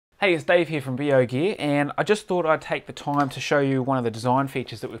Hey, it's Dave here from BOgear, and I just thought I'd take the time to show you one of the design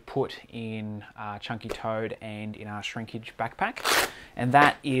features that we've put in Chunky Toad and in our Shrinkage backpack, and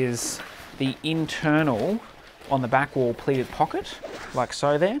that is the internal on the back wall pleated pocket, like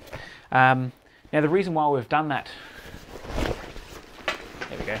so there. Now the reason why we've done that,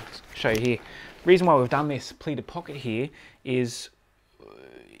 there we go, let's show you here. The reason why we've done this pleated pocket here is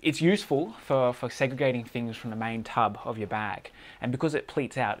it's useful for segregating things from the main tub of your bag, and because it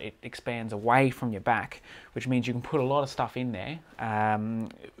pleats out, it expands away from your back, which means you can put a lot of stuff in there,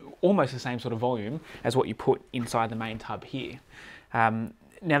 almost the same sort of volume as what you put inside the main tub here. Now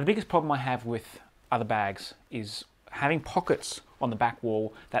the biggest problem I have with other bags is having pockets on the back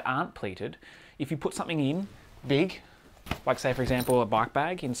wall that aren't pleated. If you put something in big, like say for example a bike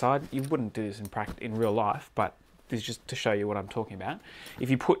bag inside, you wouldn't do this in real life, but this is just to show you what I'm talking about. If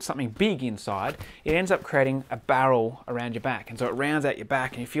you put something big inside, it ends up creating a barrel around your back, and so it rounds out your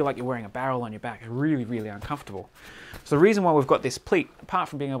back and you feel like you're wearing a barrel on your back. It's really, really uncomfortable. So the reason why we've got this pleat, apart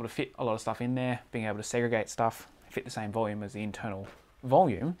from being able to fit a lot of stuff in there, being able to segregate stuff, fit the same volume as the internal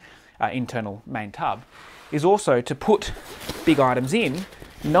volume, internal main tub, is also to put big items in,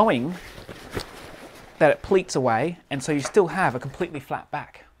 knowing that it pleats away, and so you still have a completely flat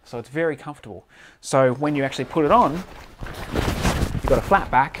back. So it's very comfortable. So when you actually put it on, you've got a flat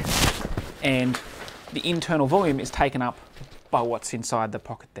back and the internal volume is taken up by what's inside the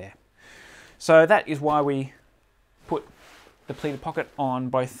pocket there. So that is why we put the pleated pocket on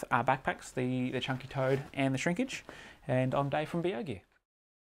both our backpacks, the Chunky Toad and the Shrinkage. And I'm Dave from BOgear.